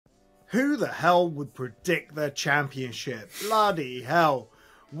Who the hell would predict the Championship? Bloody hell.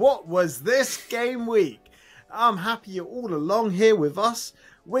 What was this game week? I'm happy you're all along here with us.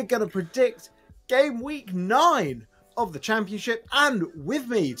 We're going to predict game week 9 of the Championship. And with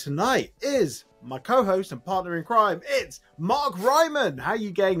me tonight is my co-host and partner in crime. It's Mark Ryman. How are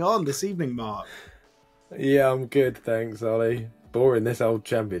you getting on this evening, Mark? Yeah, I'm good, thanks, Ollie. Boring, this old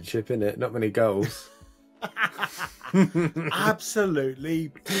Championship, innit? Not many goals. Absolutely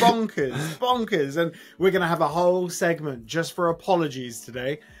bonkers. And we're going to have a whole segment just for apologies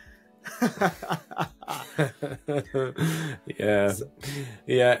today. Yeah,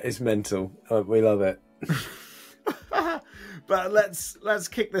 it's mental. We love it. But let's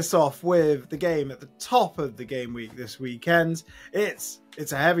kick this off with the game at the top of the game week this weekend. It's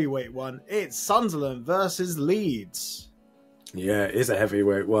a heavyweight one. It's Sunderland versus Leeds. Yeah, it is a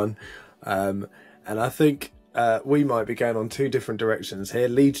heavyweight one. And I think we might be going on two different directions here.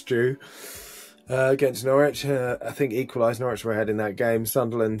 Leeds drew against Norwich. I think equalised. Norwich were ahead in that game.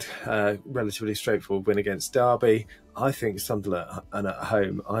 Sunderland, relatively straightforward win against Derby. I think Sunderland and at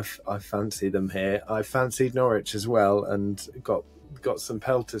home, I fancy them here. I fancied Norwich as well and got some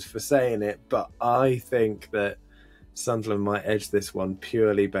pelters for saying it. But I think that Sunderland might edge this one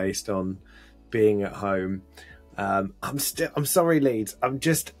purely based on being at home. I'm sorry, Leeds.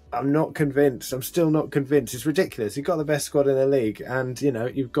 I'm not convinced. I'm still not convinced. It's ridiculous. You've got the best squad in the league and,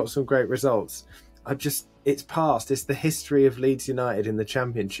 you've got some great results. It's past. It's the history of Leeds United in the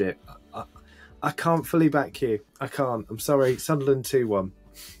Championship. I can't fully back you. I can't. I'm sorry. Sunderland 2-1.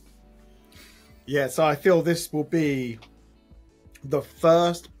 Yeah, so I feel this will be the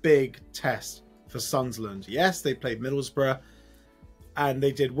first big test for Sunderland. Yes, they played Middlesbrough and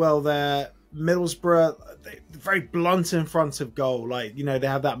they did well there. Middlesbrough, they're very blunt in front of goal. They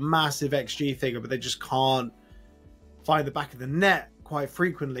have that massive XG figure, but they just can't find the back of the net quite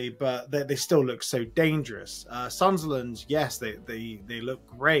frequently, but they still look so dangerous. Sunderland, yes, they look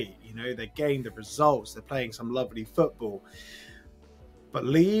great. They're getting the results. They're playing some lovely football. But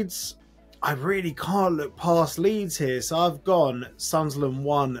Leeds, I really can't look past Leeds here. So I've gone Sunderland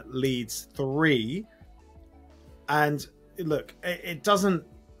 1, Leeds 3. And look, it doesn't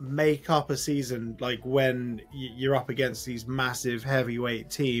make up a season like when you're up against these massive heavyweight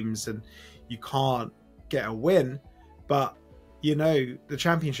teams and you can't get a win. But the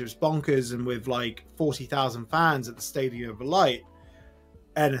Championship's bonkers, and with 40,000 fans at the Stadium of Light,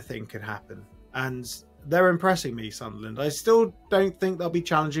 anything could happen. And they're impressing me, Sunderland. I still don't think they'll be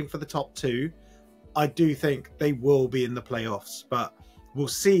challenging for the top 2. I do think they will be in the playoffs, but we'll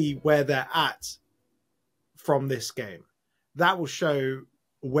see where they're at from this game. That will show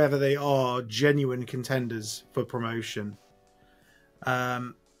whether they are genuine contenders for promotion.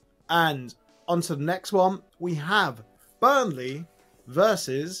 And on to the next one, we have Burnley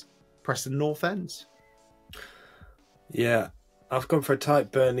versus Preston North End. Yeah, I've gone for a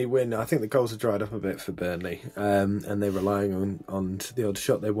tight Burnley win. I think the goals have dried up a bit for Burnley, and they're relying on the odd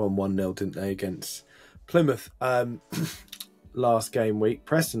shot. They won 1-0, didn't they, against Plymouth last game week.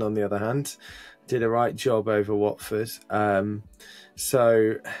 Preston, on the other hand, did a right job over Watford.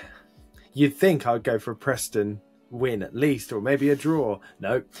 So you'd think I'd go for a Preston win at least, or maybe a draw.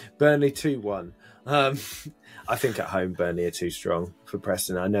 No, Burnley 2-1. I think at home Burnley are too strong for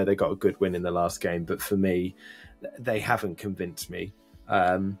Preston. I know they got a good win in the last game, but for me, they haven't convinced me.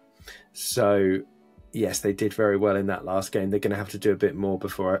 So yes, they did very well in that last game. They're going to have to do a bit more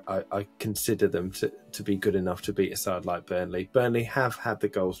before I consider them to be good enough to beat a side like Burnley. Burnley have had the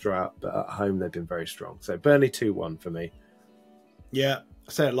goals drought, but at home they've been very strong. So Burnley 2-1 for me. Yeah,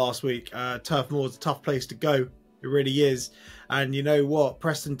 I said it last week. Turf Moor's a tough place to go. It really is. And you know what?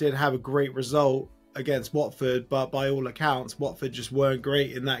 Preston did have a great result against Watford, but by all accounts, Watford just weren't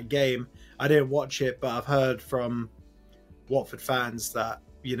great in that game. I didn't watch it, but I've heard from Watford fans that,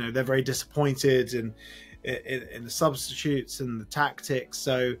 they're very disappointed in the substitutes and the tactics.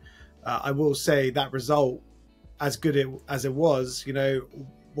 So I will say that result, as good as it was,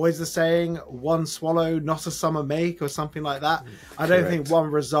 what is the saying? One swallow, not a summer make, or something like that. I don't think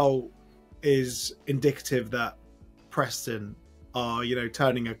one result is indicative that Preston are,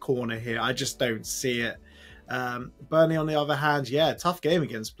 turning a corner here. I just don't see it. Burnley, on the other hand, yeah, tough game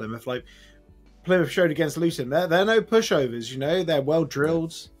against Plymouth. Plymouth showed against Luton. They're no pushovers. They're well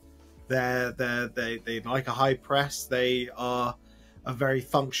drilled. They like a high press. They are a very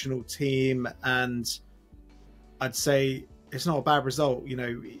functional team, and I'd say it's not a bad result,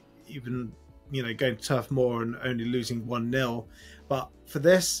 even, going to Turf Moor and only losing 1-0. But for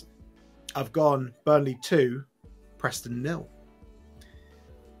this, I've gone Burnley 2, Preston 0.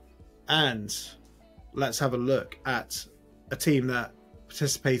 And let's have a look at a team that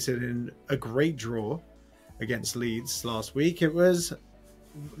participated in a great draw against Leeds last week. It was,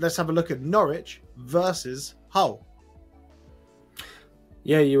 let's have a look at Norwich versus Hull.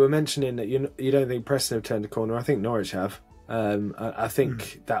 Yeah, you were mentioning that you don't think Preston have turned a corner. I think Norwich have. I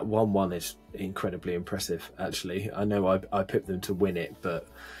think that 1-1 is incredibly impressive. Actually, I know I picked them to win it, but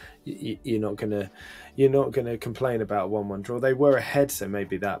you're not gonna complain about a 1-1 draw. They were ahead, so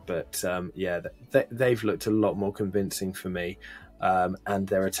maybe that. But they've looked a lot more convincing for me, and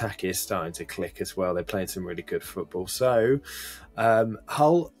their attack is starting to click as well. They're playing some really good football. So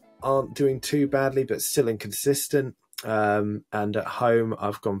Hull aren't doing too badly, but still inconsistent. And at home,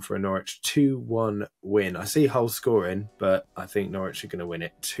 I've gone for a Norwich 2-1 win. I see Hull scoring, but I think Norwich are going to win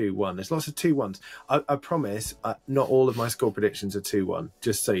it 2-1. There's lots of 2-1s. I promise, not all of my score predictions are 2-1,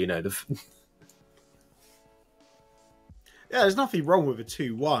 just so you know. Yeah, there's nothing wrong with a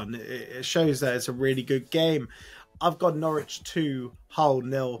 2-1. It shows that it's a really good game. I've got Norwich 2, Hull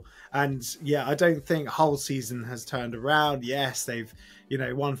 0. And yeah, I don't think Hull's season has turned around. Yes, they've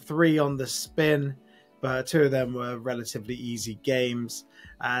won 3 on the spin, but 2 of them were relatively easy games.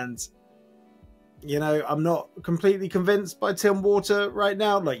 And, I'm not completely convinced by Tim Walter right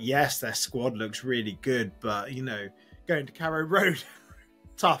now. Like, yes, their squad looks really good, but, going to Carrow Road,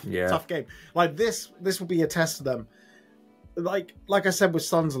 tough game. Like, this will be a test for them. Like I said with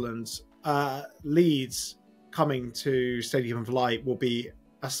Sunderland, Leeds coming to Stadium of Light will be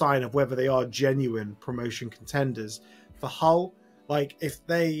a sign of whether they are genuine promotion contenders. For Hull, like, if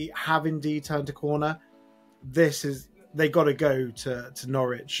they have indeed turned a corner, they got to go to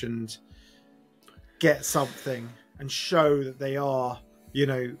Norwich and get something and show that they are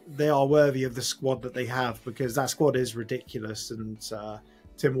worthy of the squad that they have, because that squad is ridiculous, and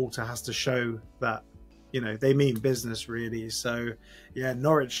Tim Walter has to show that they mean business, really. So yeah,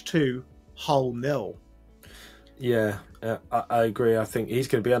 Norwich 2, Hull 0. Yeah, I agree. I think he's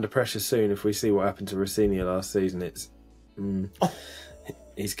going to be under pressure soon. If we see what happened to Rossini last season,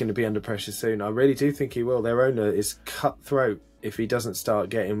 he's going to be under pressure soon. I really do think he will. Their owner is cutthroat if he doesn't start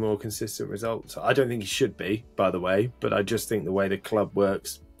getting more consistent results. I don't think he should be, by the way, but I just think the way the club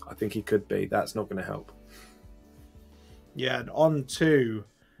works, I think he could be. That's not going to help. Yeah, and on to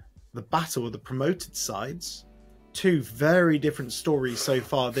the battle of the promoted sides. 2 very different stories so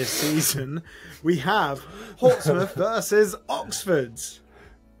far this season. We have Portsmouth versus Oxford.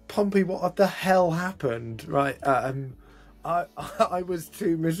 Pompey, what the hell happened? Right, I was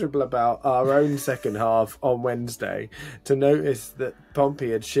too miserable about our own second half on Wednesday to notice that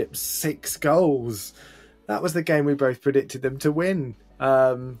Pompey had shipped 6 goals. That was the game we both predicted them to win.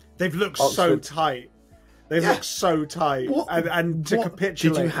 They've looked so tight. They've looked so tight. And to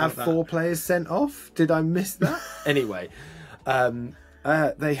capitulate. Did you have 4 players sent off? Did I miss that? Anyway,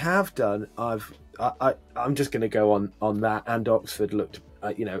 they have done. I'm just going to go on that. And Oxford looked,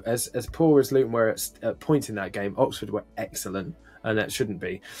 as poor as Luton were at points in that game, Oxford were excellent, and that shouldn't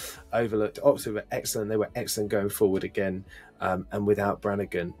be overlooked. Oxford were excellent. They were excellent going forward again, and without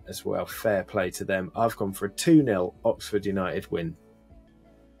Brannigan as well. Fair play to them. I've gone for a 2-0 Oxford United win.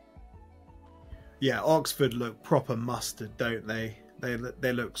 Yeah, Oxford look proper mustard, don't they? They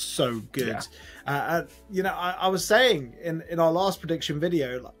look so good. Yeah. I was saying in our last prediction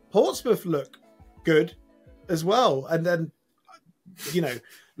video, like, Portsmouth look good as well. And then,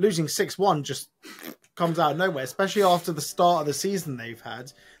 losing 6-1 just comes out of nowhere, especially after the start of the season they've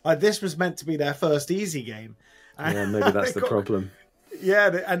had. Like, this was meant to be their first easy game. And yeah, maybe that's the problem. Yeah,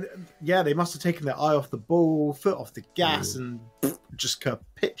 they must have taken their eye off the ball, foot off the gas, and just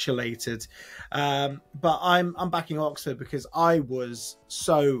capitulated. But I'm backing Oxford because I was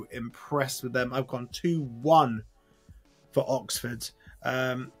so impressed with them. I've gone 2-1 for Oxford.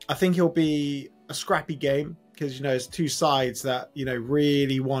 I think it'll be a scrappy game because it's 2 sides that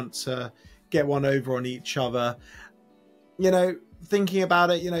really want to get one over on each other. Thinking about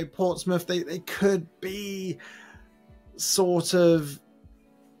it, Portsmouth, they could be sort of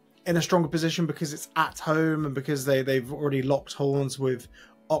in a stronger position because it's at home and because they've already locked horns with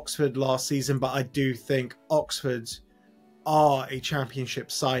Oxford last season. But I do think Oxford are a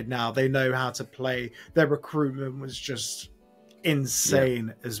championship side now. They know how to play. Their recruitment was just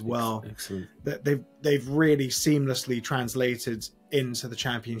insane as well. Excellent. They've really seamlessly translated into the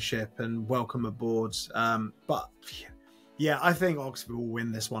championship, and welcome aboard. But yeah, I think Oxford will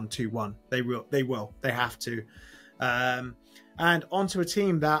win this one 2-1. They will. They have to. And onto a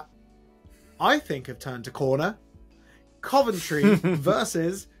team that I think have turned a corner. Coventry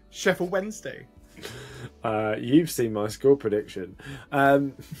versus Sheffield Wednesday. You've seen my score prediction.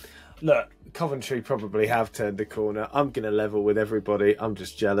 Look, Coventry probably have turned the corner. I'm going to level with everybody. I'm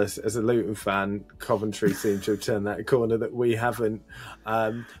just jealous. As a Luton fan, Coventry seem to have turned that corner that we haven't.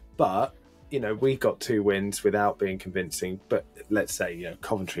 But, you know, we got 2 wins without being convincing. But let's say, you know,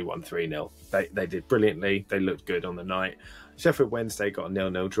 Coventry won 3-0. They did brilliantly. They looked good on the night. Sheffield Wednesday got a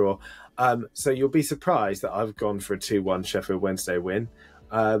 0-0 draw. So you'll be surprised that I've gone for a 2-1 Sheffield Wednesday win.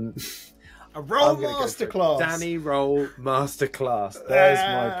 A roll masterclass. Danny Roll masterclass. There's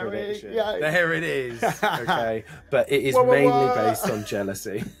my prediction. There it is. Okay, but it is mainly based on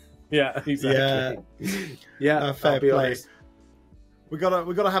jealousy. Yeah, exactly. Yeah, fair I'll be play. honest. We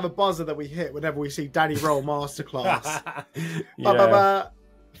gotta have a buzzer that we hit whenever we see Danny Roll masterclass. Yeah.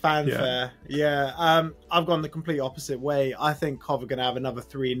 Fanfare. Yeah. I've gone the complete opposite way. I think Cov are gonna have another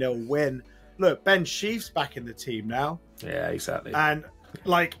 3-0 win. Look, Ben Sheaf's back in the team now. Yeah, exactly. And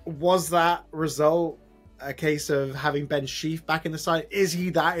like, was that result a case of having Ben Sheaf back in the side? Is he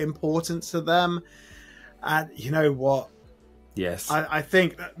that important to them? And you know what? Yes. I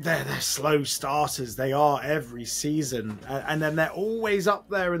think that they're slow starters. They are every season. And then they're always up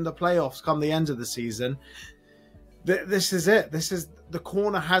there in the playoffs come the end of the season. This is it. The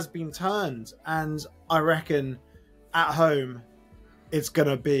corner has been turned. And I reckon at home, it's going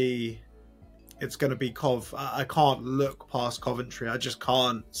to be Cov. I can't look past Coventry. I just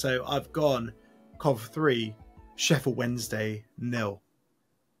can't. So I've gone Cov 3, Sheffield Wednesday 0.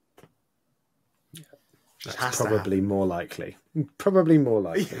 That's probably more likely. Probably more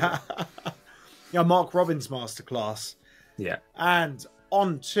likely. Yeah, Mark Robbins masterclass. Yeah. And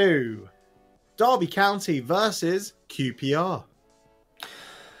on to Derby County versus QPR.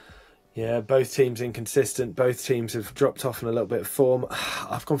 Yeah, both teams inconsistent. Both teams have dropped off in a little bit of form.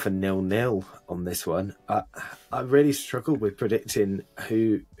 I've gone for 0-0 on this one. I really struggled with predicting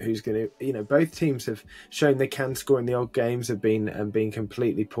who's going to. You know, both teams have shown they can score in the odd games, have been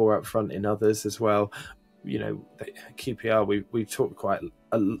completely poor up front in others as well. You know, QPR. We've talked quite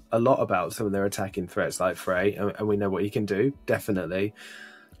a lot about some of their attacking threats like Frey, and we know what he can do. Definitely.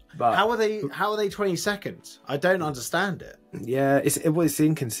 But how are they 22nd? I don't understand it. Yeah, it's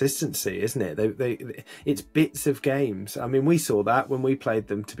inconsistency, isn't it? It's bits of games. I mean, we saw that when we played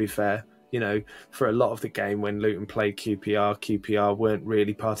them, to be fair. You know, for a lot of the game when Luton played QPR weren't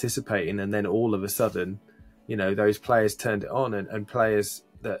really participating, and then all of a sudden, you know, those players turned it on, and players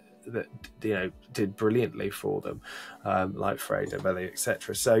that you know did brilliantly for them, like Freda, Belly,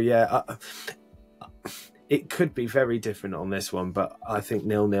 etc. So yeah, it could be very different on this one, but I think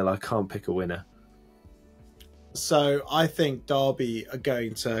 0-0. I can't pick a winner. So I think Derby are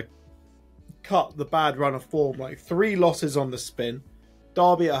going to cut the bad run of form, like 3 losses on the spin.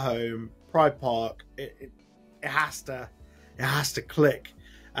 Derby at home, Pride Park. It has to click,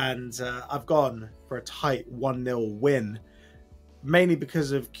 and I've gone for a tight 1-0 win, mainly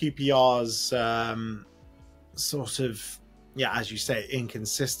because of QPR's sort of, yeah, as you say,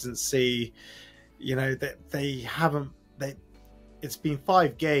 inconsistency. You know, that it's been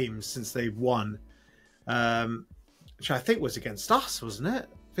 5 games since they've won, which I think was against us, wasn't it?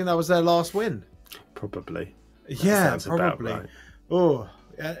 I think that was their last win. Probably. Yeah, probably. Right. Oh,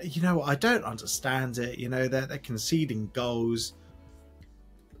 you know, I don't understand it. You know, they're conceding goals.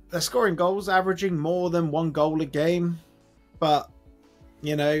 They're scoring goals, averaging more than 1 goal a game. But,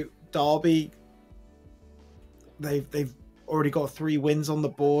 you know, Derby, they've already got 3 wins on the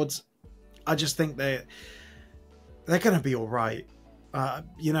boards. I just think they're going to be all right.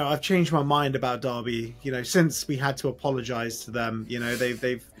 You know, I've changed my mind about Derby. You know, since we had to apologise to them, you know,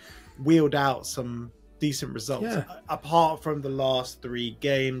 they've wheeled out some decent results, apart from the last 3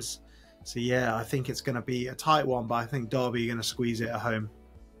 games. So yeah, I think it's going to be a tight one, but I think Derby are going to squeeze it at home.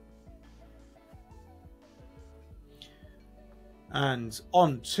 And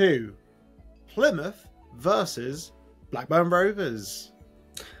on to Plymouth versus Blackburn Rovers.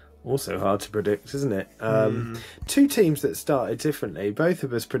 Also hard to predict, isn't it? 2 teams that started differently. Both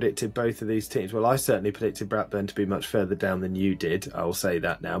of us predicted both of these teams. Well, I certainly predicted Blackburn to be much further down than you did. I'll say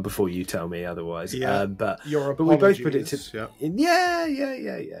that now before you tell me otherwise. Yeah, but we both predicted. Yeah.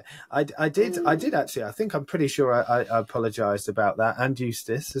 I did actually. I think I'm pretty sure I apologised about that, and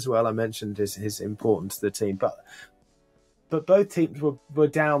Eustace as well. I mentioned his importance to the team, but both teams were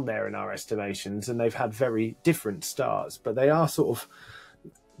down there in our estimations, and they've had very different starts. But they are sort of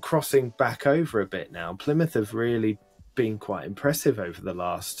crossing back over a bit now. Plymouth have really been quite impressive over the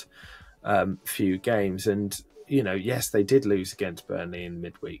last few games, and you know, yes, they did lose against Burnley in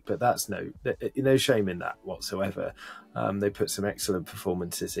midweek, but that's no shame in that whatsoever. They put some excellent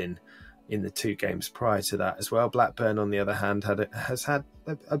performances in the 2 games prior to that as well. Blackburn, on the other hand, has had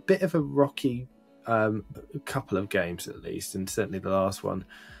a bit of a rocky couple of games at least, and certainly the last one.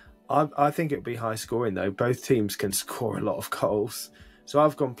 I think it'll be high scoring though. Both teams can score a lot of goals. So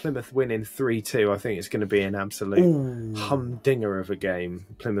I've gone Plymouth winning 3-2. I think it's going to be an absolute humdinger of a game.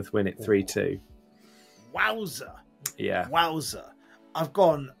 Plymouth win it 3-2. Wowzer. Yeah. Wowzer. I've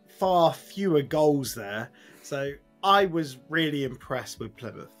gone far fewer goals there. So I was really impressed with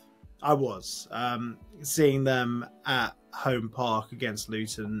Plymouth. I was. Seeing them at home park against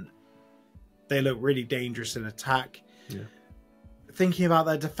Luton, they look really dangerous in attack. Yeah. Thinking about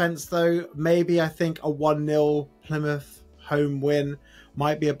their defence, though, maybe I think a 1-0 Plymouth home win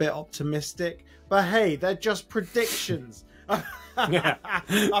might be a bit optimistic. But hey, they're just predictions. Yeah.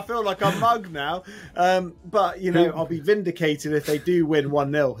 I feel like a mug now. But, you know, I'll be vindicated if they do win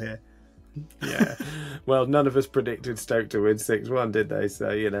 1-0 here. Yeah. Well, none of us predicted Stoke to win 6-1, did they?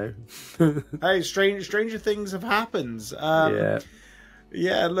 So, you know. Hey, stranger things have happened. Yeah.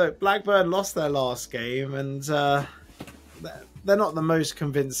 Yeah, look, Blackburn lost their last game, and they're not the most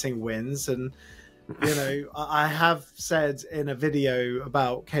convincing wins. And, you know, I have said in a video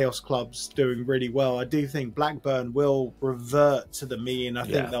about Chaos Clubs doing really well, I do think Blackburn will revert to the mean. I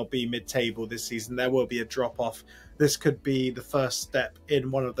think they'll be mid-table this season. There will be a drop-off. This could be the first step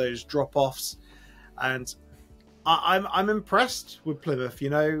in one of those drop-offs. And I'm impressed with Plymouth. You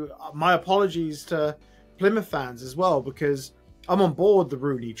know, my apologies to Plymouth fans as well, because I'm on board the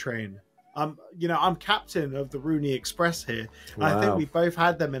Rooney train. I'm captain of the Rooney Express here. Wow. I think we both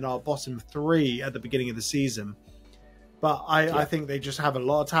had them in our bottom 3 at the beginning of the season. But I think they just have a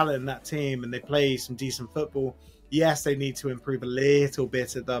lot of talent in that team, and they play some decent football. Yes, they need to improve a little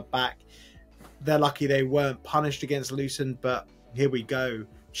bit at the back. They're lucky they weren't punished against Luton, but here we go.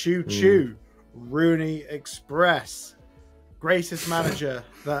 Choo-choo. Rooney Express. Greatest manager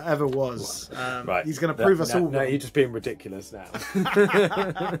that ever was. Right. He's going to prove us all wrong. No, you're just being ridiculous now.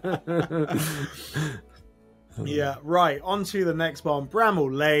 Yeah, right. On to the next one.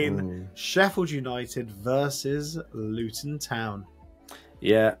 Bramall Lane, Sheffield United versus Luton Town.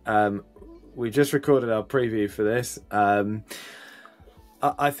 Yeah, we just recorded our preview for this.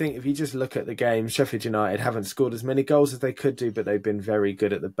 I think if you just look at the game, Sheffield United haven't scored as many goals as they could do, but they've been very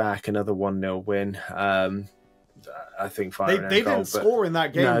good at the back. Another 1-0 win. I think they didn't score in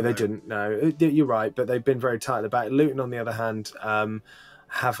that game. No, they didn't. No, you're right, but they've been very tight at the back. Luton, on the other hand,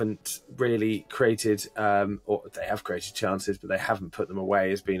 haven't really created, or they have created chances, but they haven't put them away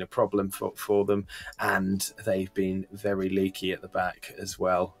has been a problem for them. And they've been very leaky at the back as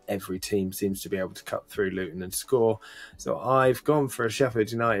well. Every team seems to be able to cut through Luton and score. So I've gone for a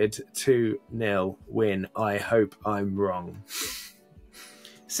Sheffield United 2-0 win. I hope I'm wrong.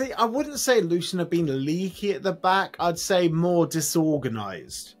 See, I wouldn't say Luton have been leaky at the back. I'd say more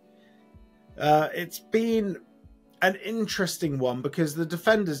disorganised. It's been an interesting one because the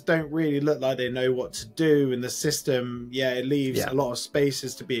defenders don't really look like they know what to do, and the system, it leaves a lot of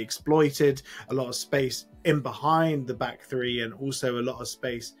spaces to be exploited, a lot of space in behind the back three, and also a lot of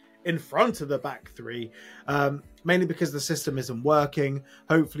space in front of the back three, mainly because the system isn't working.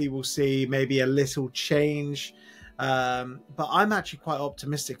 Hopefully we'll see maybe a little change. But I'm actually quite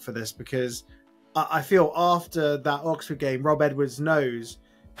optimistic for this because I feel after that Oxford game, Rob Edwards knows,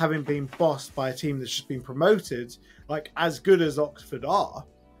 having been bossed by a team that's just been promoted, like as good as Oxford are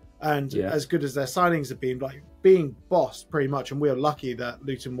and as good as their signings have been, like being bossed pretty much. And we were lucky that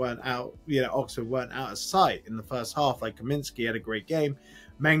Luton weren't out, Oxford weren't out of sight in the first half. Like Kaminsky had a great game.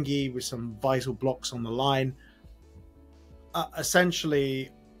 Mengi with some vital blocks on the line. Essentially,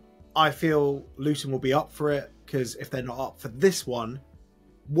 I feel Luton will be up for it. Because if they're not up for this one,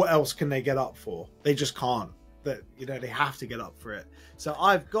 what else can they get up for? They just can't. They have to get up for it. So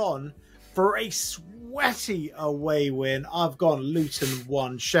I've gone for a sweaty away win. I've gone Luton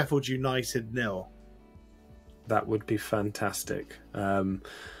 1, Sheffield United 0. That would be fantastic.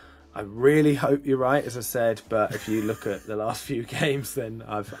 I really hope you're right, as I said. But if you look at the last few games, then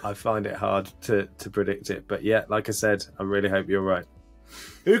I find it hard to predict it. But yeah, like I said, I really hope you're right.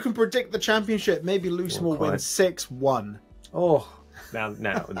 Who can predict the championship? Maybe Luton will win 6-1. Oh,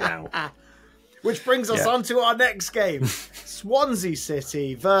 now. Which brings us on to our next game. Swansea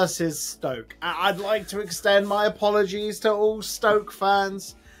City versus Stoke. I'd like to extend my apologies to all Stoke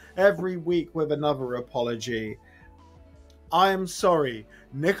fans every week with another apology. I am sorry,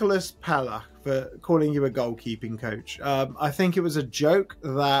 Nicholas Pella, for calling you a goalkeeping coach. I think it was a joke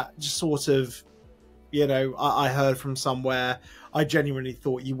that just sort of, I heard from somewhere. I genuinely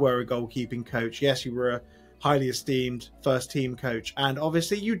thought you were a goalkeeping coach. Yes, you were a highly esteemed first team coach. And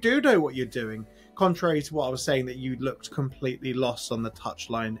obviously you do know what you're doing. Contrary to what I was saying, that you looked completely lost on the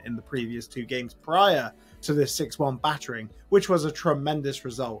touchline in the previous 2 games prior to this 6-1 battering, which was a tremendous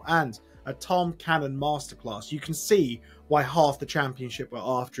result. And a Tom Cannon masterclass. You can see why half the Championship were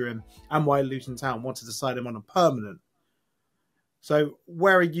after him and why Luton Town wanted to sign him on a permanent. So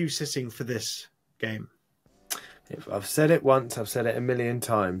where are you sitting for this game? If I've said it once, I've said it a million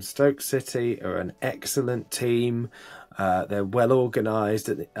times. Stoke City are an excellent team. They're well organised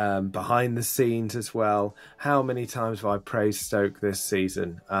behind the scenes as well. How many times have I praised Stoke this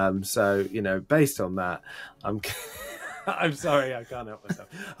season? So, you know, based on that, I'm sorry, I can't help myself.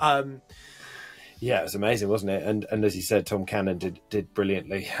 Yeah, it was amazing, wasn't it? And as you said, Tom Cannon did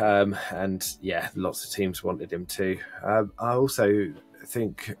brilliantly. And yeah, lots of teams wanted him too. I also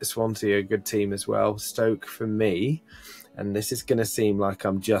think Swansea are a good team as well. Stoke, for me, and this is going to seem like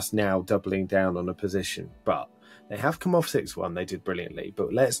I'm just now doubling down on a position, but they have come off 6-1. They did brilliantly,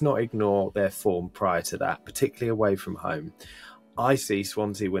 but let's not ignore their form prior to that, particularly away from home. I see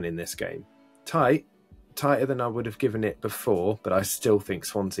Swansea winning this game. Tighter than I would have given it before, but I still think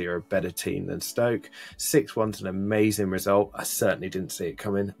Swansea are a better team than Stoke. 6-1's an amazing result. I certainly didn't see it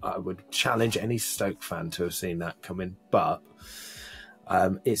coming. I would challenge any Stoke fan to have seen that coming, but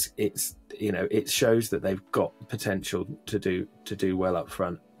it's you know, it shows that they've got potential to do well up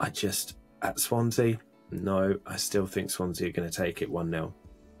front. At Swansea, no, I still think Swansea are going to take it 1-0.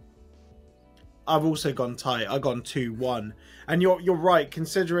 I've also gone tight. I've gone 2-1. And you're right,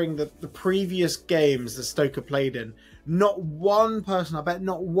 considering the previous games that Stoke have played in, not one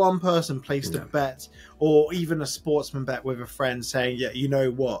person placed a bet or even a sportsman bet with a friend saying, yeah, you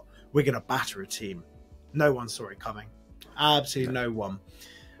know what, we're going to batter a team. No one saw it coming. Absolutely no one.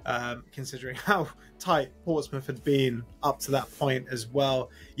 Considering how tight Portsmouth had been up to that point as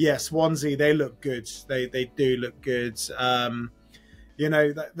well. Yeah, Swansea, they look good. They do look good. You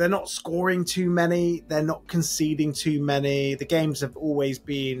know, they're not scoring too many. They're not conceding too many. The games have always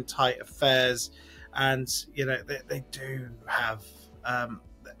been tight affairs. And, you know, they do have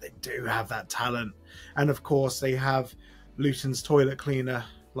that talent. And, of course, they have Luton's toilet cleaner.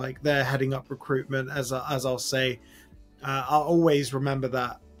 Like, they're heading up recruitment, as I'll say. I'll always remember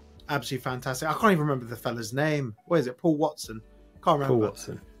that. Absolutely fantastic. I can't even remember the fella's name. What is it? Paul Watson? Can't remember. Paul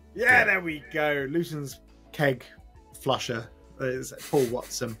Watson. Yeah, there we go. Luton's keg flusher is Paul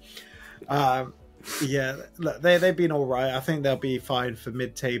Watson. Yeah, look, they've been all right. I think they'll be fine for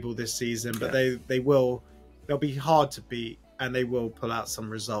mid-table this season, but they'll be hard to beat and they will pull out some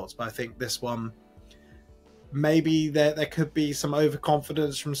results. But I think this one, maybe there could be some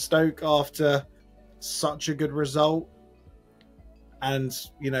overconfidence from Stoke after such a good result. And,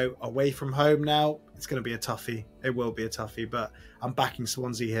 you know, away from home now, it's going to be a toughie. It will be a toughie, but I'm backing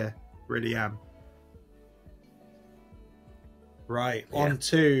Swansea here. Really am. Right, on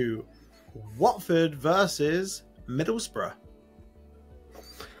to Watford versus Middlesbrough.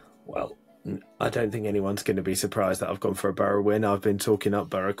 Well, I don't think anyone's going to be surprised that I've gone for a Borough win. I've been talking up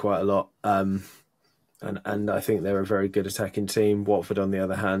Borough quite a lot. And I think they're a very good attacking team. Watford, on the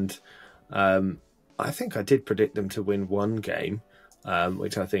other hand, I think I did predict them to win one game,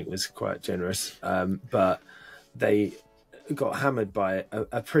 which I think was quite generous. But they got hammered by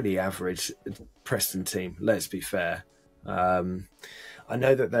a pretty average Preston team, let's be fair. I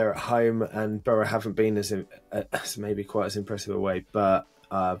know that they're at home and Borough haven't been as maybe quite as impressive away, but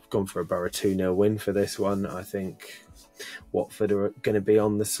I've gone for a Borough 2-0 win for this one. I think Watford are going to be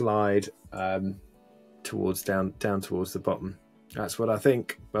on the slide towards down towards the bottom. That's what I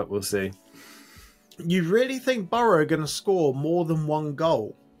think, but we'll see. You really think Borough are going to score more than one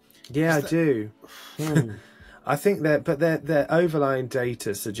goal? Yeah, I do. I think their overlying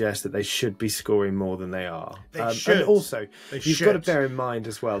data suggests that they should be scoring more than they are. They should. And also, you've got to bear in mind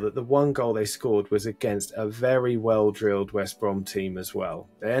as well that the one goal they scored was against a very well-drilled West Brom team as well.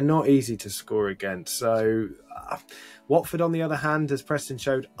 They're not easy to score against. So Watford, on the other hand, as Preston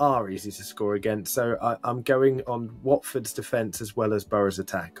showed, are easy to score against. So I'm going on Watford's defence as well as Borough's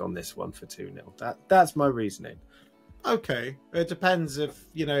attack on this one for 2-0. That's my reasoning. Okay, it depends if,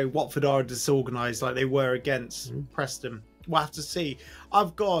 you know, Watford are disorganised like they were against Preston. We'll have to see.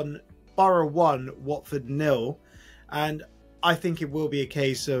 I've gone Borough 1, Watford 0, and I think it will be a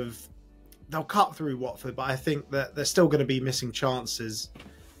case of they'll cut through Watford, but I think that they're still going to be missing chances.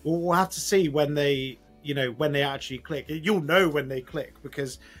 We'll have to see when they, you know, when they actually click. You'll know when they click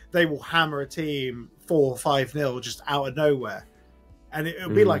because they will hammer a team 4 or 5-0 just out of nowhere. And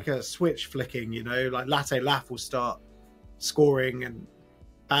it'll be like a switch flicking, you know, like Latte Laff will start scoring and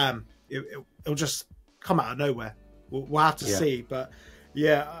bam, it'll just come out of nowhere. We'll have to see. But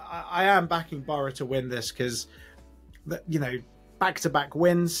yeah, I am backing Borough to win this because, you know, back-to-back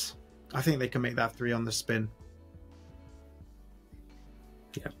wins, I think they can make that 3 on the spin.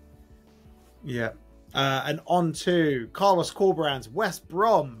 Yeah. Yeah. And on to Carlos Corberán's West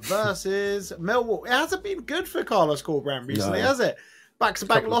Brom versus Millwall. It hasn't been good for Carlos Corberán recently, has it?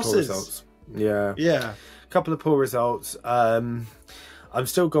 Back-to-back losses. Yeah. Yeah. Couple of poor results. I'm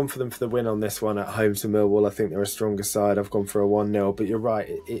still gone for them for the win on this one at home to Millwall. I think they're a stronger side. I've gone for a 1-0, but you're right.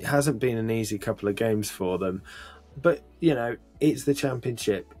 It hasn't been an easy couple of games for them. But, you know, it's the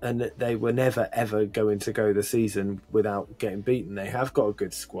Championship, and they were never, ever going to go the season without getting beaten. They have got a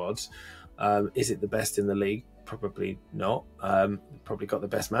good squad. Is it the best in the league? Probably not. Probably got the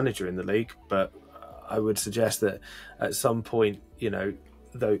best manager in the league, but I would suggest that at some point, you know,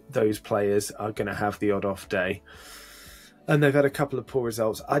 those players are going to have the odd off day. And they've had a couple of poor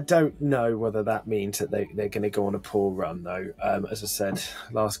results. I don't know whether that means that they're going to go on a poor run, though. As I said,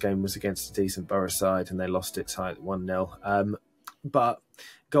 last game was against a decent Borough side, and they lost it tight 1-0. But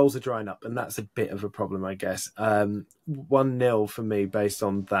goals are drying up, and that's a bit of a problem, I guess. 1-0 for me based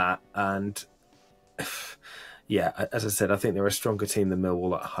on that. And, yeah, as I said, I think they're a stronger team than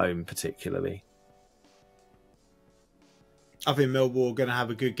Millwall at home, particularly. I think Millwall are going to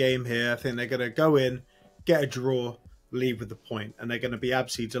have a good game here. I think they're going to go in, get a draw, leave with the point, and they're going to be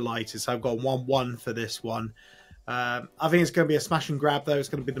absolutely delighted. So I've got 1-1 for this one. I think it's going to be a smash and grab, though. It's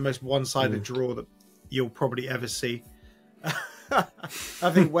going to be the most one-sided draw that you'll probably ever see. I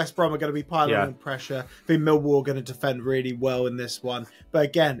think West Brom are going to be piling on pressure. I think Millwall are going to defend really well in this one. But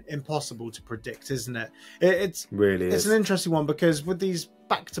again, impossible to predict, isn't it? It's an interesting one, because with these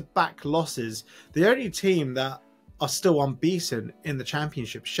back-to-back losses, the only team that are still unbeaten in the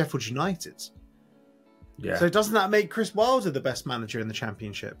Championship, Sheffield United. Yeah. So doesn't that make Chris Wilder the best manager in the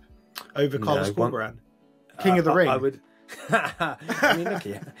Championship over Carlos Corberán, King of the Ring? I would. I mean, look,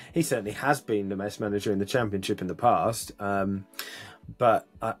 he certainly has been the best manager in the Championship in the past, but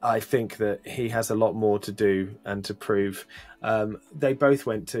I think that he has a lot more to do and to prove. They both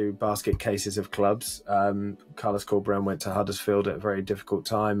went to basket cases of clubs. Carlos Corberán went to Huddersfield at a very difficult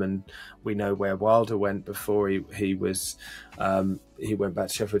time, and we know where Wilder went before he went back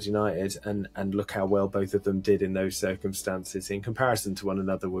to Sheffield United, and look how well both of them did in those circumstances. In comparison to one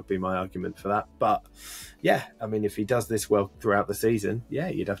another would be my argument for that. But yeah, I mean, if he does this well throughout the season, yeah,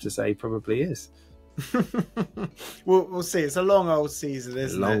 you'd have to say he probably is. We'll see. It's a long old season,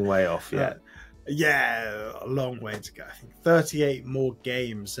 isn't it? A long way off, yeah. Yeah, a long way to go. I think 38 more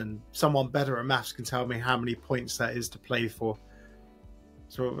games, and someone better at maths can tell me how many points that is to play for.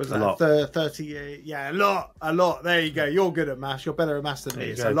 So what was that? 38. Yeah, a lot. There you go. You're good at maths. You're better at maths than me.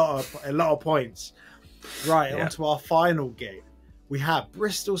 It's a lot of points. Right, on to our final game. We have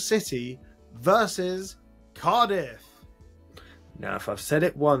Bristol City versus Cardiff. Now, if I've said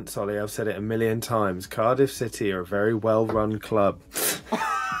it once, Ollie, I've said it a million times. Cardiff City are a very well-run club.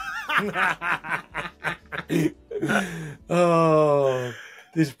 Oh,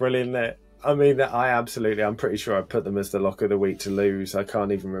 this is brilliant, isn't it? I mean, I'm pretty sure I put them as the lock of the week to lose. I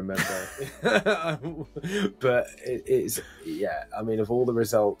can't even remember. But it's, yeah, I mean, of all the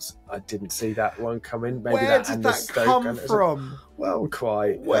results, I didn't see that one coming. Maybe Where did that come from? Well,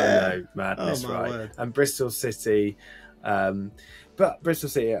 quite. Where? No, madness, right? Word. And Bristol City... but Bristol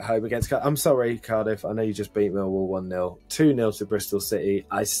City at home against Cardiff. I'm sorry, Cardiff. I know you just beat Millwall 1-0. 2-0 to Bristol City.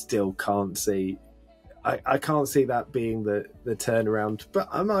 I still can't see... I can't see that being the turnaround, but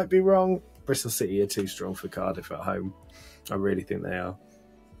I might be wrong. Bristol City are too strong for Cardiff at home. I really think they are.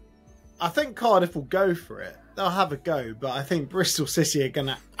 I think Cardiff will go for it. They'll have a go, but I think Bristol City are going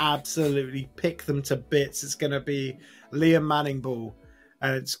to absolutely pick them to bits. It's going to be Liam Manning ball,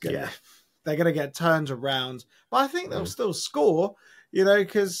 and it's going to... They're going to get turned around. But I think they'll still score, you know,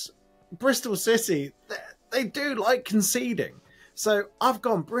 because Bristol City, they do like conceding. So I've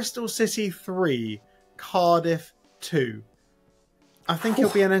gone Bristol City 3, Cardiff 2. I think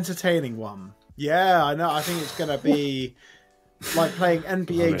it'll be an entertaining one. Yeah, I know. I think it's going to be like playing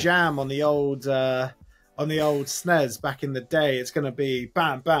NBA Jam on the old SNES back in the day. It's going to be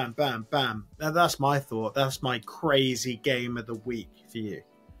bam, bam, bam, bam. Now, that's my thought. That's my crazy game of the week for you.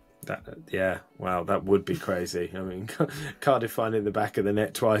 Wow, that would be crazy. I mean, Cardiff finding the back of the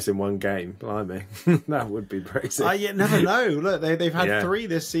net twice in one game, blimey, that would be crazy. You never know. Look, they've had 3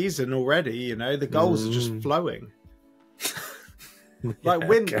 this season already. You know, the goals are just flowing. Like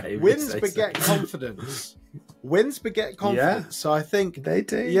wins beget confidence. Wins beget confidence. Yeah, so I think they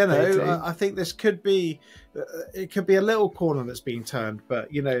do. You know, I think this could be. It could be a little corner that's being turned, but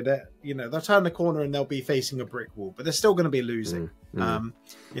they'll turn the corner and they'll be facing a brick wall, but they're still going to be losing.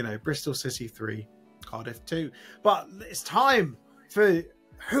 Bristol City 3, Cardiff 2. But it's time for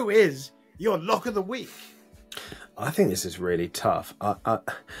who is your lock of the week. I think this is really tough.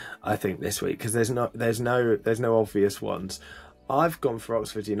 I think this week, because there's no obvious ones. I've gone for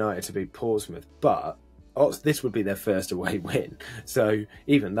Oxford United to beat Portsmouth, but this would be their first away win. So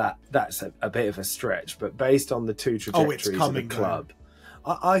even that's a bit of a stretch. But based on the two trajectories of the club,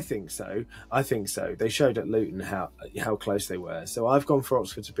 I think so. I think so. They showed at Luton how close they were. So I've gone for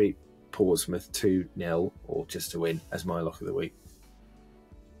Oxford to beat Portsmouth 2-0 or just to win as my lock of the week.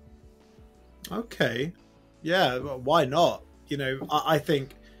 Okay. Yeah, why not? You know, I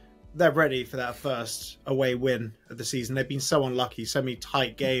think they're ready for that first away win of the season. They've been so unlucky, so many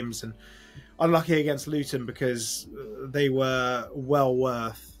tight games, and unlucky against Luton because they were well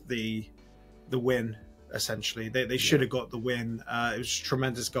worth the win, essentially. They should have got the win. It was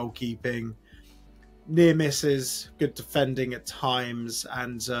tremendous goalkeeping, near misses, good defending at times,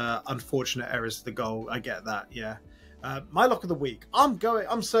 and unfortunate errors to the goal. I get that, yeah. My lock of the week.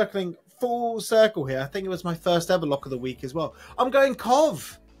 I'm circling full circle here. I think it was my first ever lock of the week as well. I'm going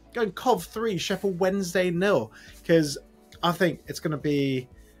Cov. Going Cov 3, Sheffield Wednesday 0. Because I think it's going to be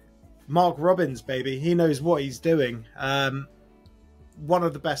Mark Robbins, baby. He knows what he's doing. One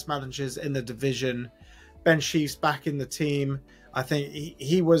of the best managers in the division. Ben Sheaf's back in the team. I think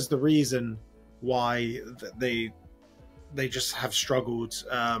he was the reason why they just have struggled.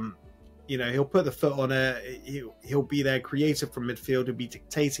 You know, he'll put the foot on it. He'll be there, creative from midfield. He'll be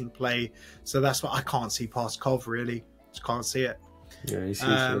dictating play. So that's what I can't see past Cov, really. Just can't see it. Yeah, he's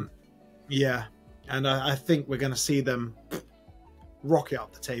huge. Yeah, and I think we're going to see them rocket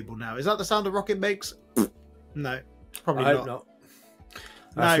up the table now. Is that the sound a rocket makes? No, probably I hope not.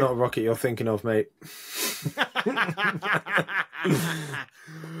 That's not a rocket you're thinking of, mate.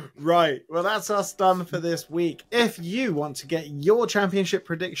 Right, well, that's us done for this week. If you want to get your championship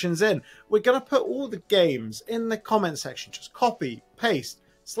predictions in, we're going to put all the games in the comment section. Just copy, paste,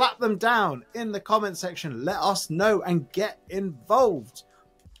 slap them down in the comment section. Let us know and get involved.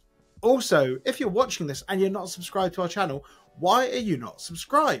 Also, if you're watching this and you're not subscribed to our channel, why are you not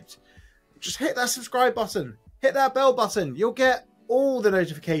subscribed? Just hit that subscribe button. Hit that bell button. You'll get all the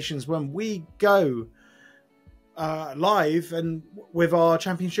notifications when we go live and with our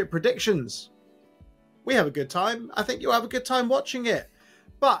championship predictions. We have a good time. I think you'll have a good time watching it.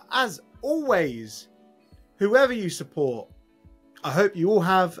 But as always, whoever you support, I hope you all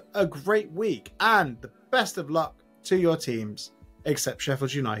have a great week and the best of luck to your teams, except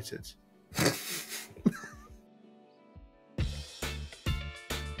Sheffield United.